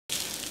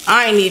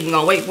I ain't even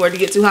gonna wait for it to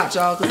get too hot,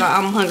 y'all, because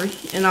I'm hungry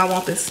and I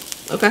want this.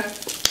 Okay.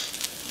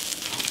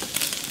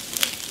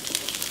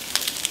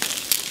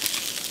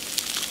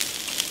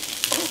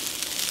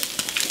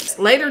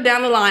 Later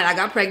down the line, I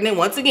got pregnant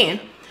once again,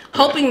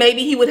 hoping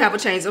maybe he would have a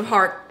change of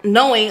heart,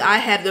 knowing I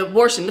had the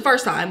abortion the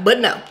first time, but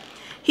no.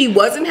 He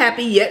wasn't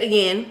happy yet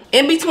again.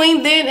 In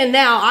between then and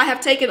now, I have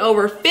taken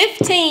over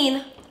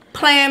 15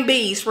 Plan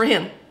Bs for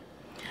him.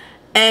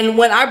 And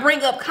when I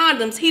bring up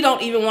condoms, he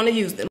don't even want to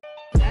use them.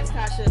 That's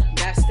Tasha,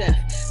 that's Steph.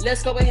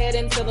 Let's go ahead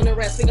and fill in the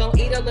rest. We're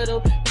gonna eat a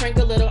little, drink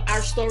a little.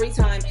 Our story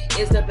time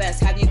is the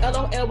best. Have you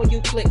LOL when you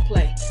click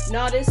play?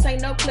 No, this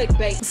ain't no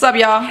clickbait. What's up,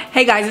 y'all?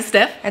 Hey guys, it's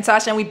Steph and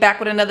Tasha, and we back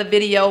with another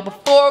video.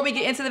 Before we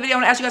get into the video, I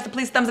want to ask you guys to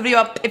please thumbs the video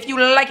up if you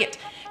like it.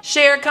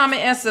 Share,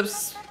 comment, and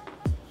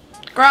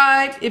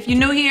subscribe. If you're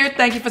new here,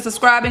 thank you for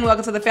subscribing.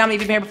 Welcome to the family.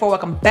 If you've been here before,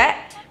 welcome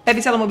back. Baby,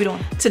 tell them what we're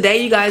doing.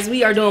 Today, you guys,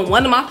 we are doing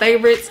one of my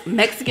favorites,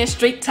 Mexican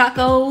street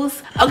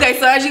tacos. Okay,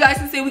 so as you guys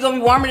can see, we're gonna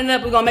be warming it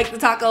up. We're gonna make the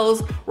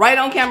tacos right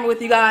on camera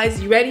with you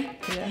guys. You ready?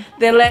 Yeah.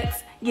 Then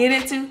let's get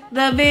into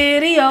the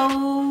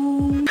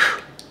video.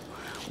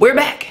 We're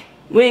back.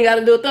 We ain't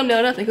gotta do a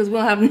thumbnail or nothing because we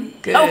don't have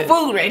no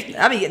food ready.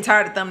 I be getting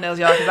tired of thumbnails,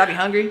 y'all, because I be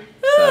hungry.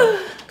 So,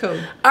 cool.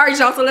 All right,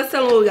 y'all, so let's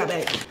tell them what we got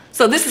back.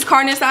 So this is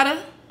carne asada.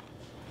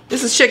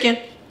 This is chicken.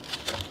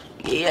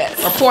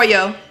 Yes. Or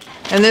pollo.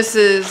 And this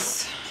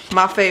is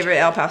my favorite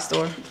al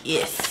pastor.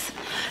 Yes.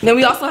 Then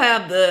we also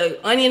have the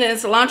onion and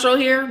cilantro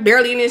here.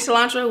 Barely any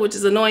cilantro, which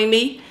is annoying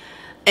me.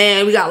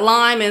 And we got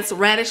lime and some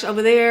radish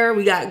over there.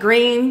 We got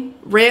green,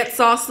 red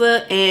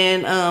salsa,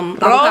 and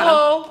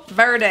Rojo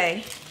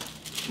Verde.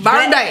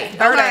 Verde.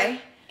 Okay.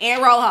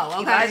 And rojo. Okay.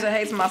 You guys are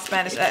hating my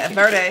Spanish.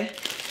 Verde.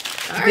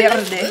 All right,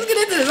 let's get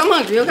into this. I'm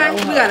hungry, okay?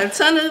 We got a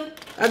ton of,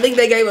 I think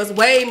they gave us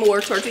way more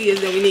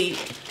tortillas than we need.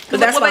 But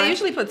that's why they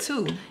usually put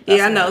 2.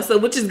 Yeah, I know. So,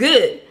 which is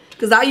good.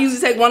 Because I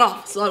usually take one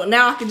off. So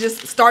now I can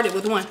just start it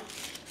with one.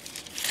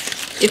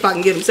 If I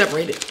can get them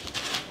separated.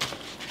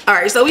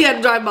 Alright, so we had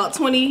to drive about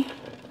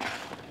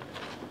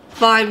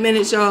 25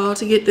 minutes, y'all,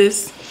 to get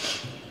this.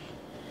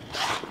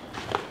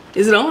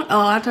 Is it on?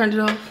 Oh, I turned it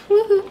off.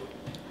 Woohoo.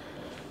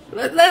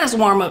 Let us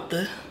warm up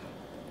the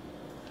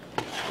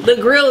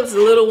grill. Is a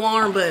little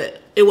warm, but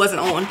it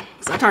wasn't on.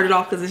 So I turned it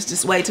off because it's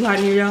just way too hot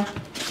in here, y'all.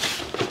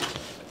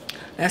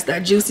 That's that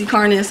juicy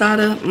carne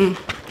asada.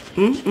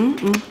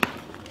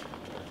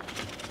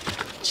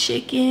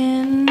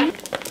 Chicken.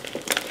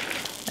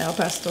 Al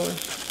pastor.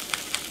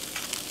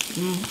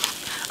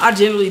 I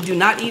generally do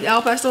not eat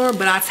al pastor,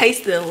 but I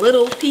tasted a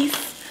little piece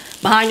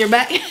behind your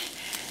back.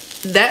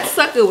 That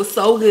sucker was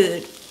so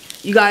good.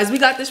 You guys, we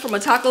got this from a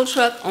taco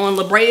truck on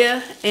La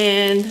Brea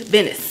and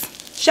Venice.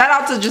 Shout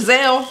out to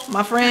Giselle,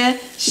 my friend.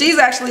 She's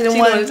actually the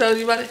one who told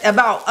you about it?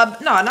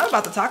 About no, not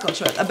about the taco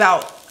truck.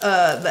 About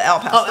the al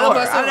pastor. Oh, al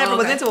pastor. I never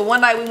was into it.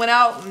 One night we went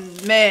out,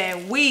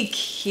 man, we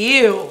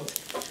killed.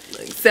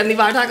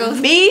 75 tacos.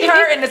 Me,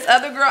 her, and this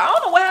other girl. I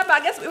don't know what happened.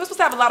 I guess we were supposed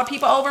to have a lot of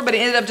people over, but it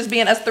ended up just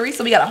being us 3,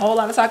 so we got a whole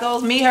lot of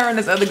tacos. Me, her, and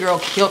this other girl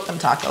killed them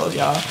tacos,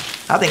 y'all.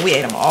 I think we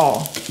ate them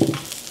all.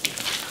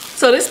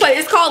 So this place,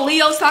 it's called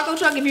Leo's Taco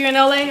Truck if you're in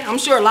LA. I'm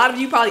sure a lot of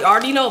you probably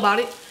already know about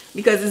it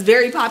because it's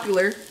very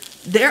popular.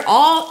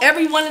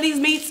 Every one of these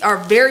meats are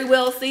very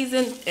well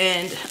seasoned,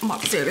 and I'm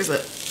about to tear this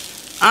up.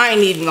 I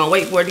ain't even gonna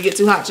wait for it to get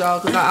too hot, y'all,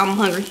 because I'm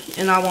hungry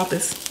and I want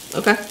this,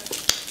 okay?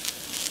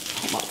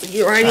 I'm about to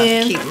get right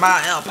in. Keep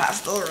my al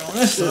pastor on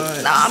this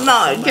side. Nah, I'm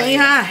not. You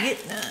can't hide.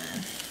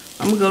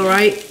 I'm gonna go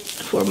right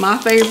for my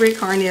favorite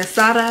carne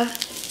asada.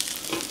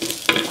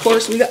 Of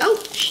course, we got. Oh,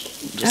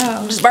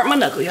 just burnt my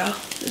knuckle, y'all.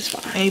 It's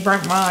fine. And you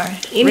burnt my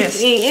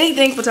wrist.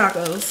 Anything for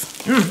tacos.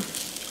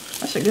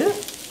 That shit good,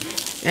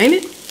 ain't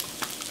it?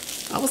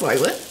 I was like,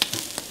 what?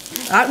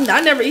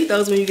 I never eat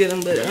those when you get them,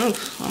 but I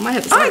might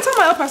have to. I ain't talking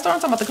about al pastor. I'm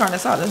talking about the carne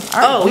asada.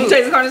 Oh, you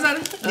tasted the carne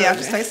asada? Yeah, I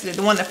just tasted it.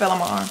 The one that fell on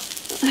my arm.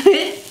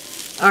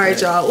 All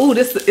right, y'all. Ooh,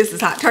 this is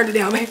hot. Turn it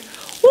down, man.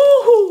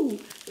 Woohoo!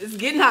 It's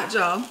getting hot,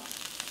 y'all.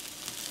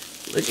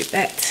 Look at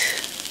that.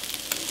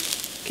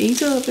 Can you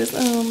tell if it's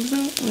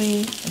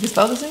If it's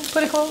focusing,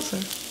 put it closer.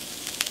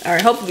 All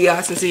right, hopefully you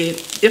guys can see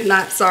it. If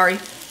not, sorry.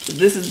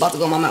 This is about to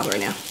go in my mouth right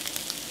now.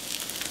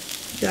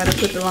 Gotta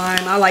put the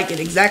lime. I like it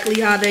exactly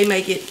how they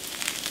make it.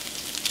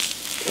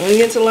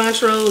 Onion,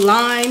 cilantro,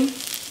 lime,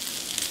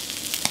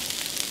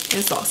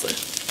 and salsa.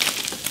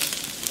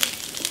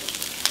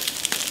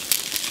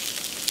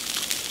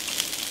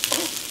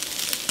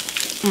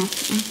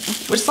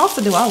 Which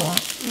salsa do I want?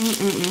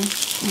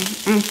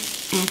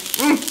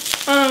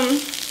 I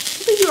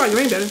think you like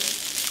green better.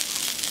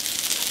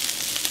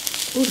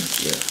 Ooh, that's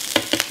good.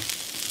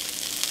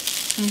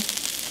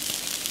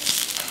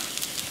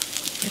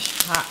 It's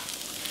hot.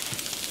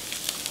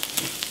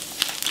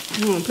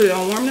 You want to put it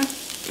on warm now?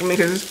 I mean,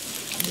 because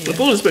the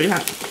food is pretty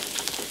hot.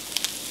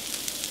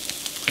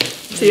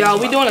 So y'all,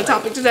 we doing a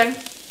topic today.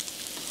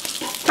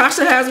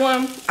 Tasha has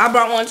one. I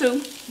brought one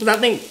too. Because I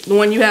think the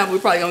one you have, we're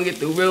probably going to get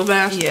through real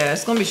fast. Yeah,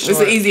 it's going to be short.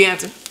 It's an easy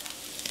answer.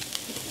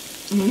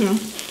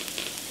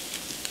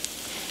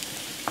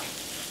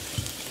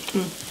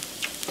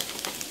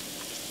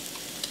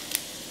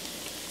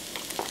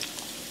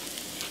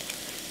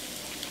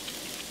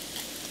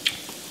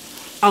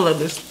 I love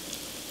this.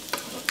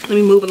 Let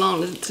me move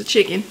along to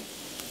chicken.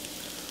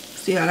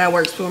 See how that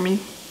works for me.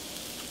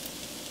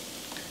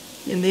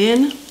 And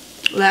then,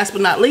 last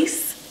but not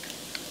least,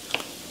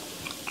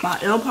 my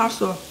El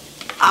Pastor.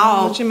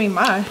 Oh, what you mean,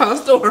 my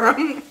Pastor.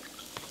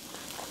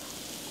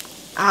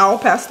 Al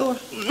pastor?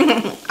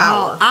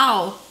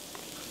 Ow.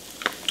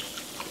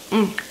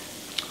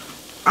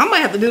 I might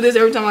have to do this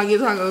every time I get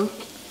tacos.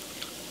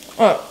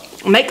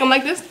 What? Make them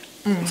like this,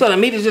 so the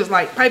meat is just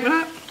like piping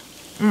hot.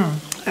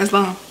 That's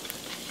bomb.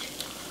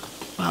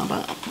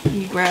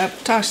 You grab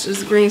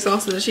Tasha's green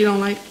sauce that she don't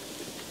like.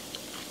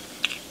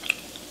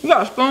 You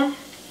got a spoon?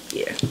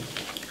 Yeah.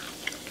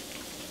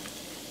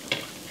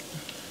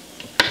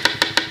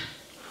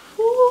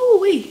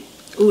 Ooh-wee.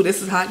 Ooh,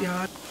 this is hot,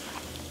 y'all.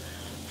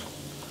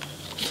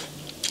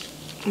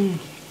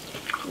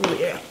 Oh,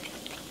 yeah.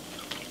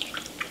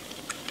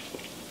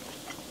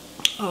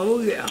 Oh,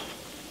 yeah.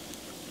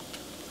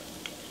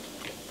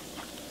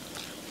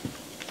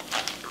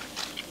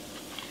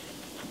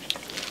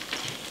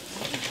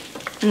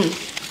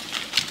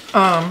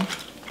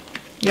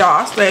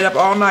 Y'all, I stayed up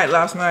all night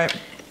last night.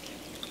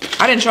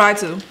 I didn't try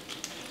to.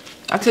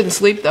 I couldn't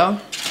sleep though.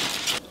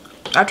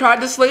 I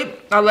tried to sleep.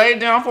 I laid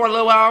down for a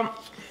little while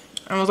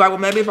and was like, well,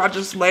 maybe if I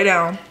just lay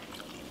down.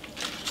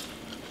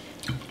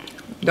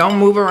 Don't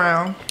move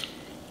around.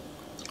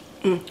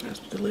 That's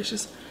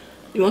delicious.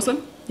 You want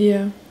some?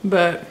 Yeah,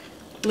 but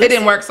it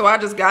didn't work, so I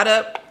just got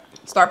up,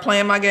 start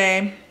playing my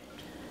game.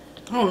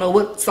 I don't know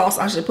what sauce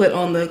I should put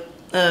on the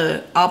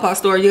al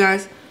pastor, you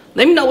guys.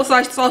 Let me know what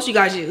sauce you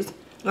guys use.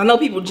 I know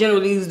people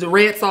generally use the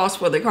red sauce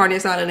for the carne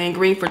asada and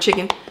green for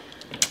chicken.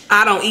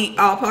 I don't eat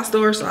al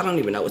pastor, so I don't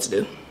even know what to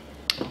do.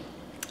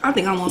 I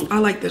think I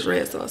like this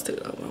red sauce too.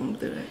 I'm gonna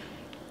do that.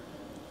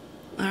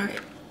 All right,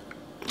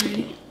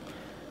 ready?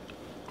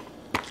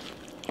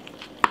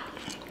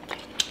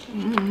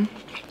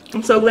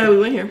 I'm so glad we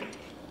went here.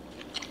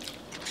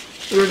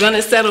 We're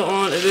gonna settle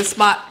on this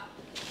spot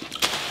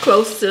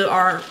close to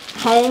our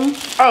home.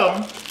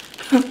 Oh,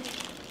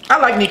 I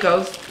like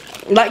Nico's.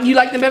 Like, you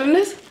like them better than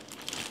this?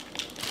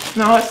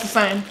 No, it's the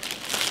same.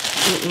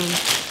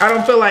 I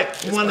don't feel like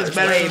one is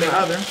better than the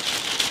other.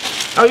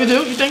 Oh, you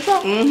do? You think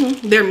so?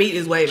 Their meat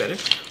is way better.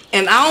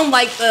 And I don't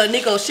like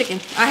Nico's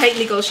chicken. I hate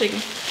Nico's chicken.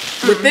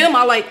 With them,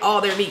 I like all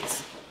their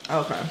meats.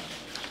 Okay.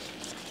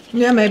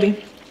 Yeah,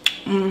 maybe.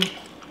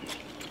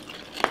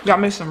 Got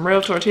me some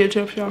real tortilla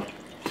chips, y'all.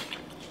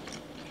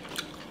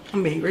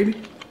 I'm being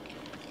greedy.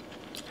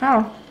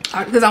 How?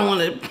 Because I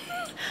want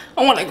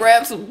to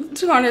grab some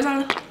carne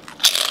asada.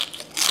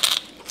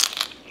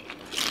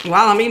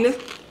 While I'm eating this.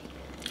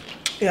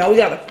 Yeah, we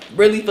got a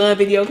really fun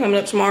video coming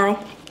up tomorrow.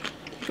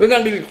 We're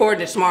going to be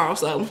recording it tomorrow,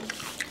 so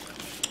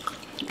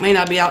may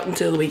not be out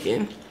until the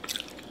weekend.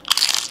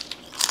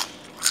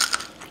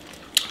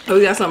 So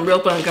we got something real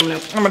fun coming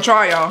up. I'm gonna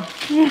try, y'all.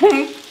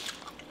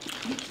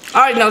 I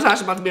already know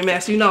Tasha about to be a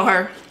mess. You know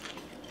her.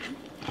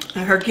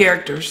 And her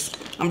characters.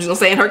 I'm just gonna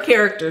say in her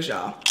characters,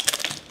 y'all.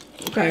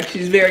 Okay,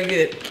 she's very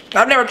good.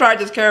 I've never tried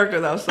this character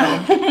though, so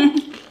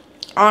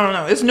I don't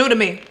know. It's new to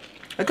me.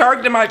 The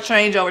character might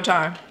change over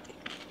time.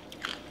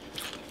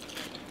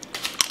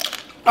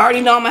 I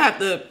already know I'm gonna have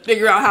to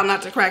figure out how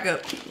not to crack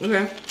up.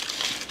 Okay.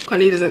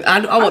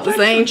 I want the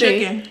same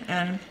thing. Chicken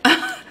and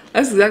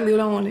that's exactly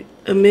what I wanted.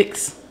 A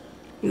mix.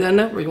 Is that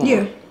enough? Or you want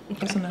more?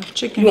 That's enough.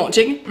 Chicken. You want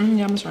chicken?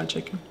 Yeah, I'm gonna try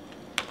chicken.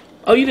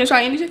 Oh, you didn't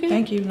try any chicken?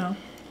 Thank you. No.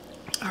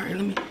 All right,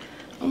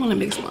 I want to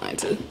mix mine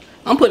too.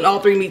 I'm putting all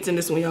 3 meats in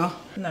this one, y'all.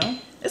 No.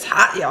 It's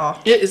hot, y'all.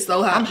 It is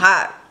so hot. I'm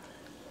hot.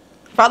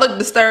 If I look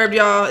disturbed,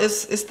 y'all,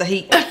 it's the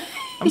heat.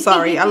 I'm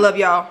sorry. I love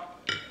y'all.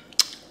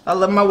 I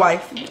love my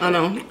wife. I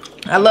know.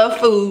 I love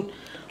food,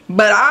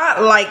 but I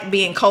like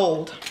being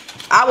cold.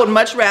 I would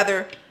much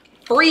rather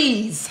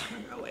freeze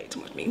I got way too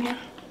much meat here.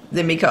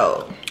 than be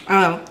cold.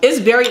 I know. It's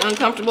very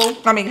uncomfortable.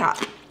 I mean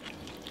hot.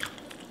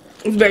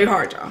 It's very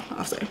hard, y'all,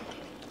 I'll say.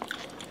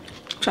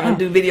 Trying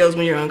to do videos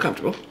when you're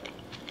uncomfortable.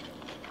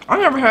 I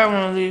never had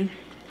one of these.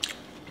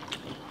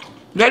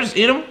 Did I just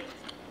eat them?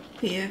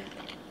 Yeah.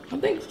 I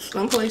think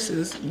some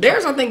places.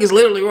 Theirs, I think, is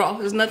literally raw.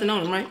 There's nothing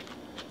on them, right?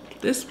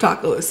 This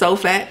taco is so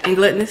fat and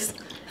gluttonous.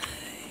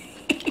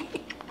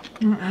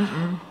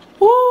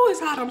 Ooh, it's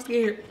hot. I'm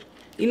scared.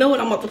 You know what?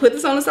 I'm about to put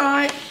this on the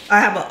side. I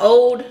have an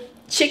old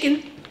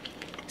chicken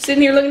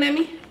sitting here looking at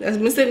me. That's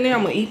been sitting there.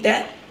 I'm going to eat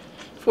that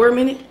for a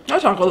minute.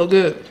 That taco look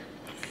good.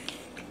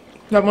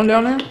 That one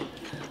down there?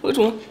 Which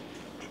one?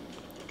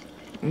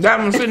 That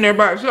one's sitting there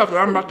by itself that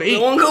I'm about to eat.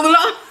 The one cooling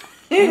off?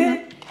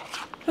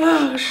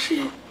 Oh,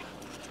 shit.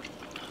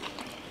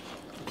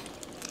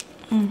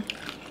 I'm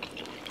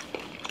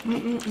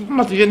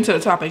about to get into the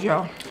topic,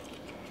 y'all.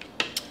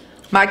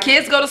 My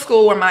kids go to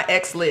school where my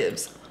ex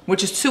lives,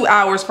 which is 2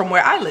 hours from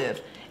where I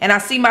live, and I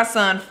see my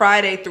son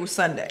Friday through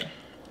Sunday.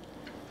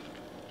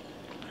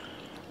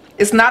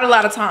 It's not a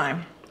lot of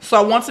time, so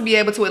I want to be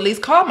able to at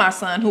least call my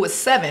son, who is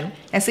 7,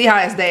 and see how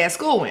his day at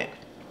school went,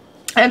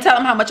 and tell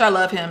him how much I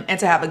love him and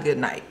to have a good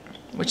night,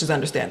 which is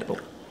understandable.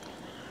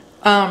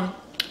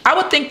 I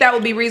would think that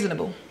would be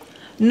reasonable.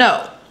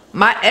 No,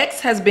 My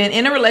ex has been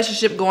in a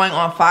relationship going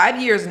on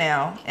 5 years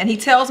now, and he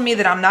tells me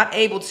that I'm not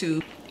able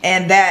to,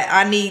 and that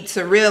I need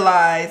to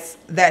realize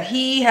that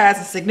he has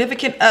a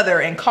significant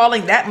other, and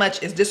calling that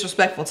much is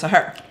disrespectful to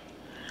her.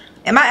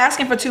 Am I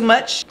asking for too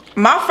much?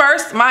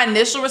 My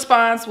initial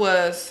response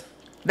was,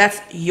 that's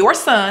your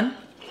son,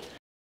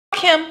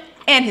 him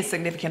and his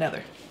significant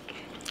other.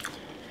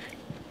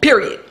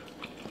 Period.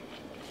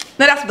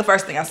 Now that's the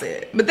first thing I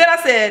said. But then I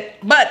said,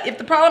 but if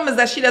the problem is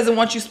that she doesn't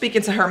want you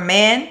speaking to her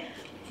man,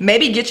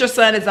 maybe get your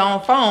son his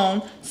own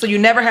phone so you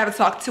never have to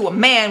talk to a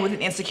man with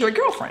an insecure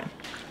girlfriend.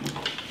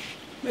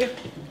 Yeah.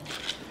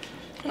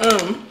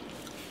 I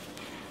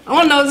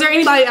want to know, is there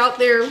anybody out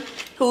there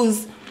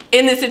who's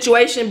in this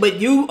situation but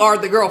you are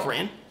the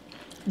girlfriend?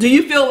 Do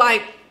you feel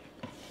like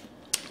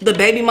the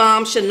baby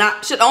mom should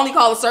only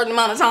call a certain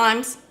amount of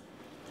times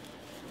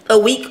a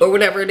week or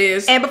whatever it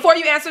is? And before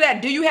you answer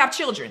that, do you have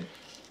children?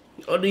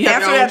 Or do you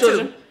have your own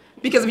children? Too.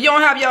 Because if you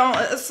don't have your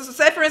own,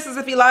 say for instance,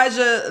 if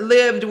Elijah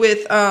lived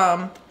with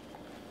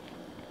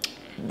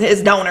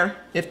his donor,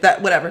 if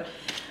that, whatever,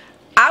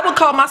 I would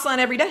call my son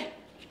every day.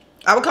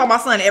 I would call my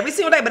son every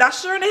single day, but I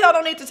sure in the hell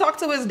don't need to talk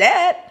to his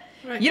dad.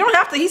 Right. You don't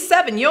have to, he's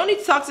 7. You don't need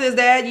to talk to his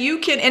dad. You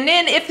can, and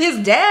then if his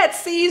dad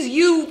sees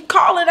you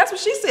calling, that's what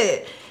she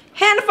said,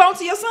 hand the phone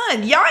to your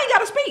son. Y'all ain't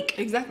gotta speak.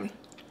 Exactly.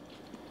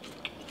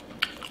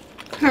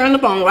 Hand the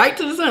phone right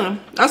to the son.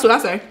 That's what I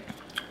say.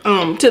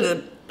 To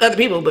the other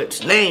people, but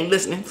they ain't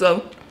listening.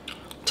 So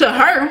to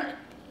her,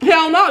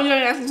 hell no, you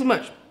ain't asking too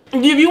much.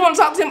 If you want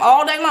to talk to him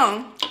all day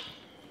long,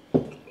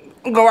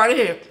 go right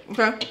ahead.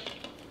 Okay.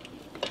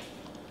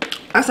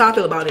 That's how I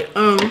feel about it.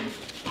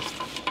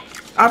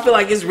 I feel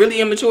like it's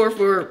really immature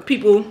for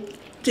people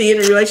to get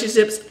in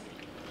relationships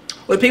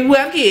with people who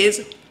have kids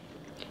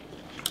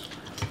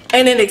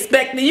and then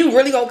expect that you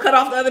really gonna cut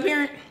off the other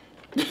parent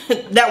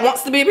that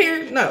wants to be a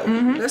parent.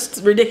 No, that's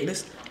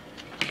ridiculous.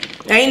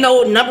 There ain't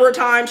no number of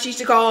times she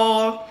should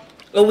call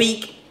a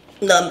week,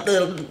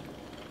 the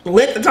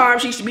length of time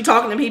she should be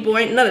talking to people,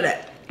 ain't none of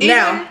that.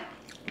 Now,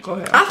 go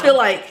ahead. I feel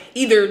like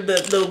either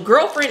the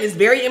girlfriend is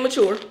very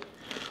immature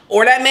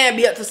or that man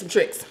be up to some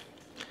tricks.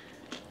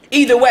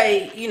 Either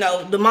way, you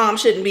know, the mom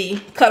shouldn't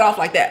be cut off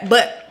like that.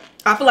 But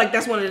I feel like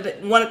that's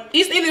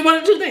it's either one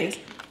of the two things.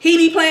 He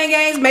be playing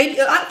games,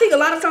 maybe, I think a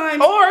lot of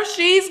times. Or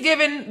she's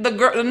giving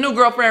the new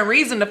girlfriend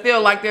reason to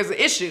feel like there's an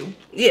issue.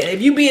 Yeah,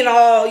 if you being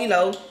all, you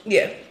know,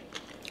 yeah.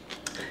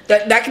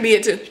 That could be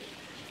it too.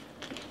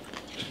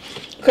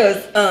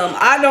 Cause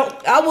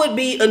I would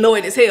be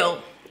annoyed as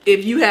hell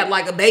if you had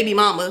like a baby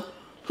mama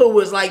who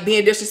was like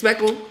being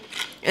disrespectful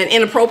and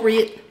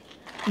inappropriate.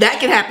 That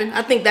can happen.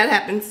 I think that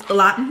happens a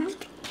lot.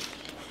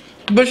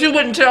 But she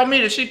wouldn't tell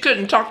me that she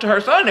couldn't talk to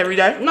her son every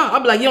day. No,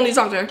 I'd be like, you don't need to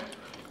talk to her.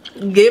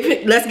 I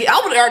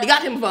would have already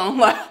got him a phone.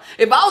 Like,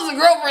 if I was a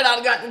girlfriend, I'd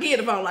have got the kid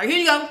a phone. Like, here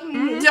you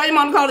go. Tell your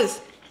mom to call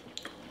this.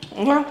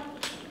 Okay?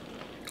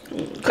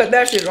 Cut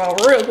that shit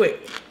off real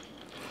quick.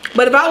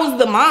 But if I was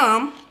the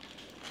mom,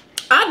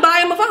 I'd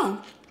buy him a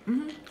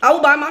phone. I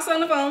would buy my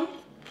son a phone.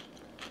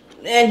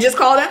 And just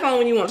call that phone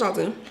when you want to talk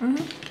to him.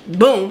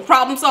 Boom.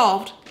 Problem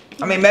solved.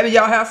 I mean, maybe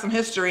y'all have some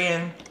history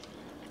and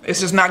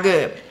it's just not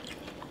good.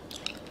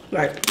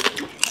 Right.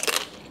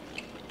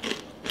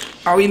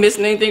 Are we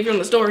missing anything from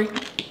the story?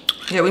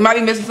 Yeah, we might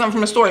be missing something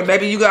from the story.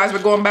 Maybe you guys were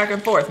going back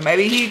and forth.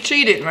 Maybe he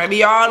cheated. Maybe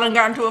y'all done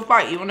got into a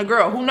fight, you and the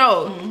girl. Who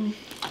knows?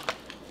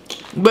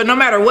 But no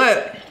matter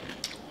what,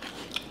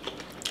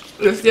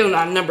 there's still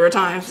not a number of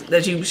times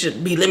that you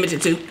should be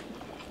limited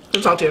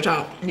to talk to your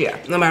child.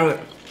 Yeah. No matter what.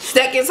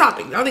 Second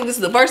topic. I think this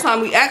is the first time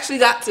we actually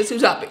got to 2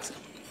 topics.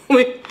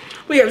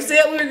 We have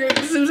said we were going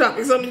to 2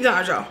 topics so many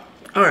times, y'all.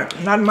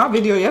 Alright. Not in my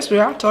video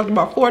yesterday. I talked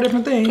about 4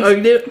 different things. Oh,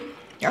 you did?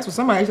 That's what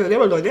somebody said. They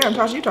were like, damn,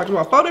 Tasha, you talked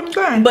about 4 different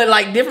things. But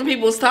like different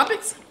people's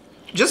topics?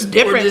 Just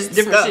different Or just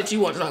different stuff. shit you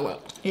want to talk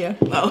about? Yeah.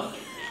 Oh.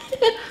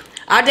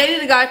 I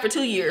dated a guy for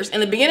 2 years. In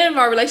the beginning of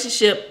our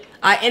relationship,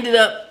 I ended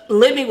up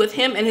living with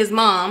him and his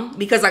mom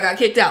because I got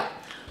kicked out.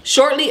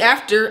 Shortly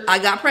after, I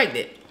got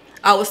pregnant.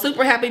 I was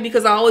super happy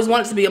because I always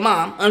wanted to be a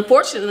mom.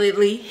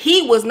 Unfortunately,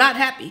 he was not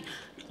happy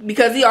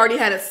because he already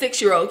had a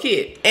 6-year-old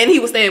kid and he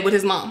was staying with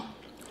his mom,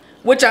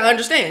 which I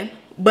understand.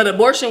 But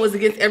abortion was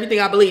against everything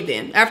I believed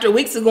in. After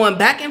weeks of going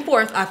back and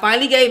forth, I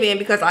finally gave in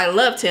because I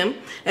loved him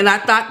and I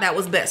thought that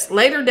was best.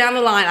 Later down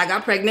the line, I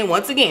got pregnant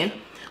once again,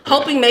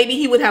 hoping maybe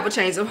he would have a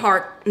change of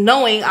heart,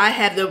 knowing I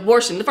had the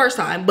abortion the first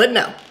time, but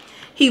no.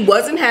 He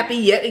wasn't happy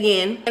yet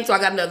again, and so I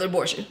got another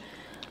abortion.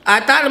 I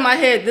thought in my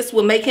head this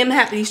would make him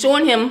happy,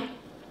 showing him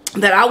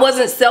that I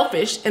wasn't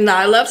selfish and that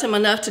I loved him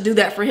enough to do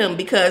that for him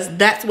because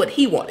that's what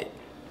he wanted.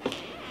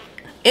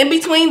 In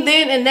between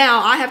then and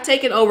now, I have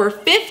taken over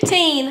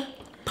 15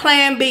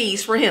 Plan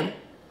Bs for him.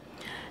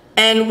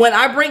 And when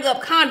I bring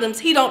up condoms,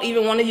 he don't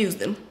even want to use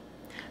them.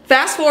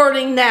 Fast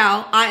forwarding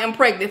now, I am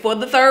pregnant for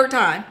the 3rd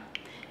time.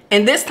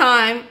 And this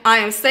time, I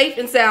am safe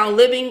and sound,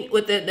 living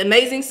with an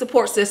amazing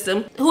support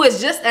system who is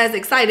just as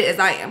excited as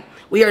I am.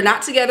 We are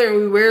not together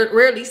and we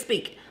rarely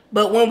speak.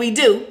 But when we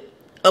do,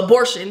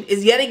 abortion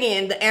is yet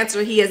again the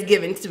answer he has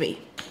given to me.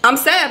 I'm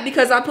sad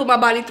because I put my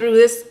body through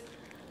this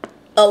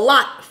a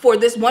lot for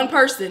this one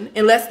person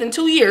in less than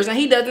 2 years, and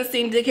he doesn't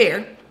seem to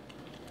care.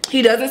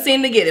 He doesn't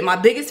seem to get it. My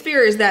biggest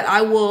fear is that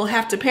I will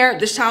have to parent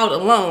this child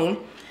alone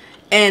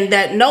and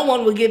that no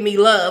one will give me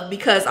love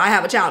because I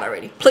have a child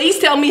already. Please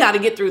tell me how to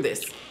get through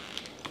this.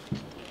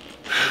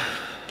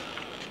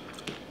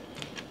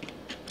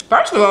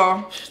 First of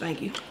all,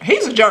 thank you.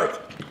 He's a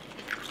jerk.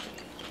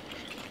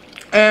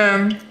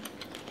 And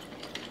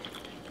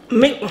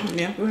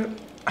yeah, go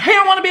ahead. He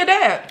don't want to be a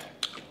dad.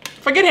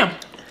 Forget him.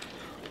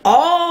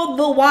 All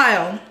the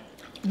while,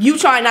 you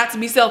try not to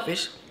be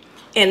selfish,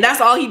 and that's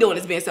all he doing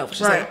is being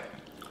selfish. Right.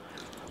 So,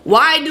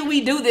 why do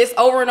we do this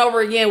over and over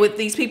again with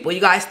these people?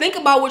 You guys, think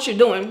about what you're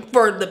doing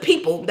for the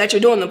people that you're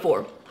doing them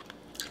for.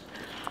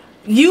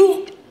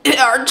 You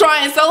are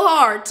trying so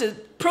hard to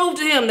prove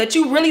to him that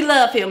you really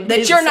love him,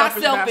 that you're not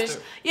selfish.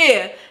 Bastard.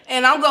 Yeah,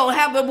 and I'm gonna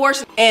have an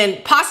abortion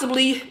and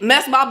possibly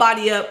mess my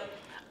body up,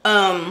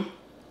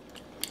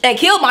 and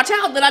kill my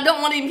child that I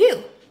don't want to even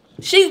kill.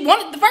 She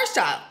wanted the first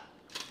child.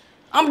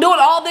 I'm doing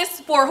all this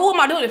for, who am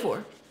I doing it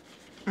for?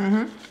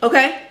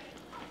 Okay?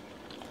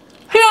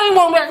 He don't even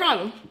want to wear a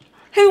condom.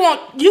 He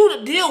want you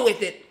to deal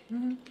with it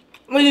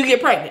when you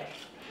get pregnant.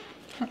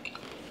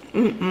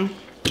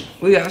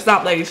 We gotta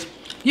stop, ladies.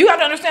 You have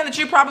to understand that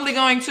you're probably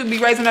going to be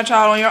raising that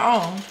child on your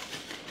own.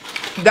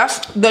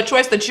 That's the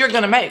choice that you're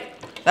gonna make.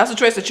 That's the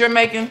choice that you're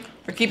making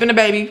for keeping the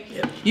baby.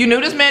 Yep. You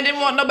knew this man didn't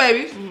want no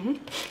babies.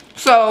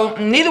 So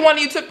neither one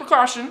of you took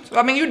precautions.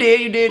 I mean, you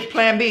did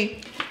plan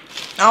B.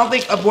 I don't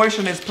think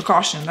abortion is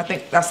precaution. I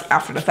think that's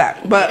after the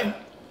fact. But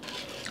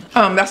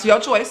that's your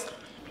choice.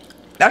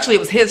 Actually, it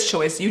was his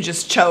choice. You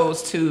just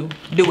chose to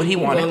do what he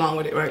wanted. Go along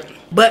with it, right?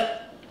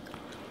 But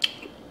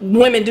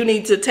women do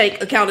need to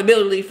take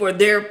accountability for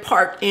their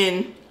part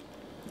in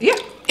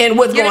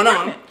what's going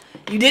on.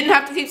 You didn't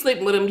have to keep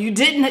sleeping with him. You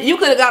didn't. You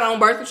could have got on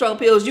birth control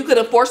pills. You could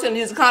have forced him to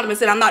use a condom and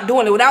said, "I'm not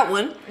doing it without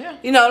one." Yeah.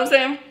 You know what I'm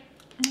saying?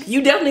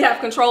 You definitely have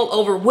control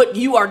over what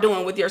you are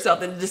doing with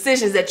yourself and the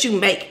decisions that you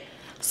make.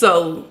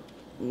 So,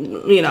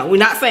 you know, we're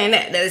not saying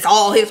that it's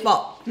all his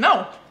fault.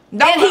 No.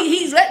 And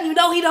he's letting you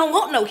know he don't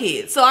want no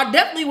kids. So I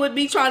definitely would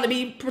be trying to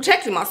be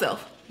protecting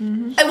myself.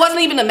 It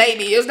wasn't even a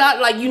maybe. It's not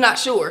like you're not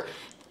sure.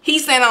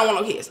 He's saying I don't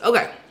want no kids.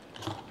 Okay.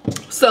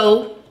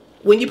 So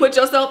when you put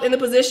yourself in the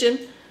position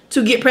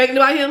to get pregnant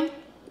by him,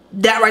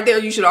 that right there,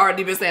 you should have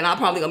already been saying, I'm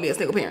probably gonna be a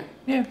single parent.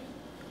 Yeah.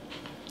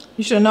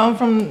 You should have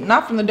known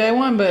not from the day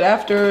one, but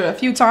after a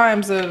few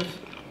times of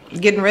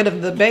getting rid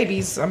of the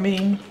babies. I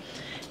mean,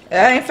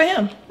 that ain't for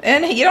him.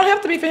 And you don't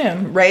have to be for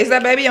him. Raise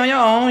that baby on your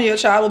own. Your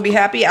child will be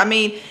happy. I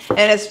mean, and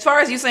as far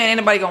as you saying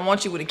anybody gonna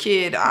want you with a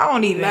kid,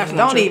 that's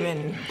not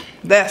even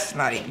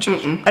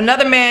true.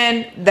 Another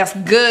man that's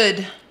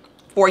good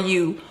for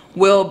you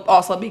will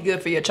also be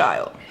good for your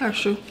child. That's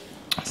true.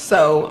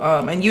 So,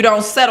 and you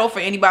don't settle for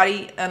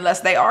anybody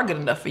unless they are good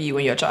enough for you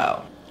and your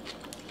child.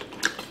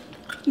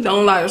 Don't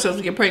allow yourself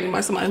to get pregnant by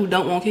somebody who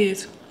don't want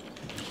kids.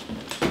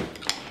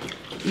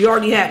 You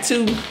already had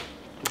 2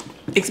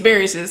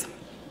 experiences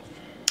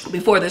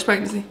before this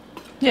pregnancy.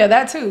 Yeah,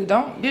 that too.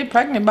 Don't get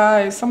pregnant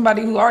by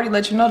somebody who already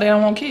let you know they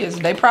don't want kids.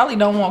 They probably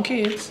don't want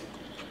kids.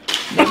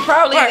 They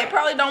probably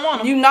don't want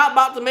them. You're not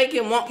about to make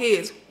him want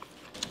kids.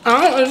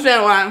 I don't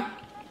understand why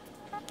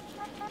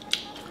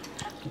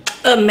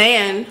a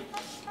man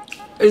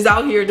is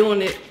out here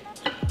doing it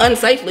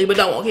unsafely but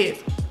don't want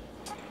kids.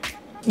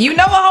 You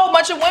know a whole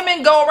bunch of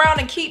women go around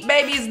and keep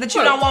babies that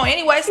you don't want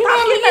anyway.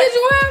 Stop getting kids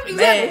you have?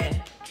 Exactly.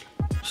 Man.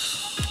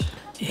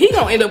 He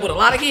gonna end up with a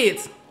lot of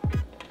kids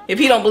if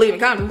he don't believe in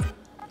condoms.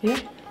 Yeah.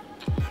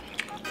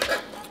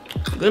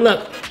 Good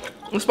luck.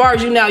 As far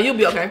as you now, you'll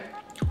be okay.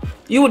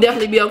 You will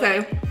definitely be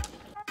okay.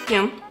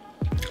 Him.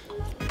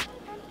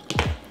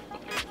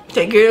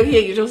 Take care of the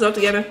kid. Get yourself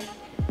together.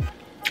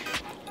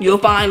 You'll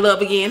find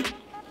love again.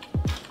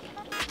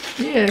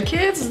 Yeah,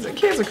 kids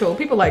are cool.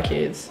 People like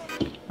kids.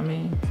 I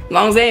mean, as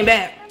long as they ain't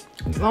bad.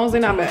 As long as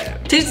they're not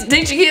bad. Teach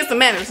your kids some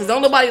manners. Cause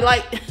don't nobody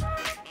like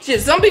shit.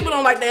 Some people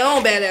don't like their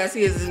own badass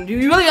kids, and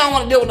you really don't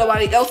want to deal with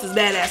nobody else's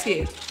badass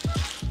kids.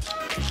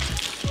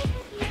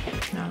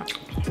 No.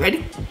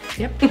 Ready?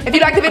 Yep. If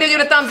you like the video,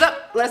 give it a thumbs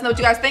up. Let us know what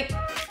you guys think.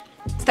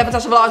 Step and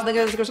touch the vlogs, link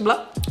in the description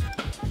below.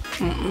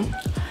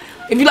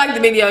 If you like the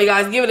video, you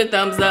guys, give it a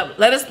thumbs up.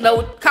 Let us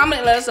know, comment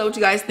and let us know what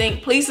you guys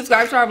think. Please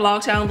subscribe to our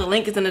vlog channel. The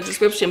link is in the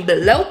description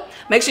below.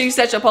 Make sure you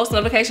set your post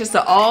notifications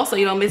to all so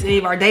you don't miss any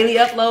of our daily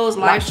uploads,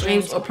 live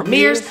streams, or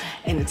premieres.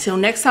 And until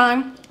next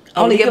time,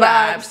 only good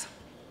vibes.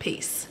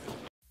 Peace.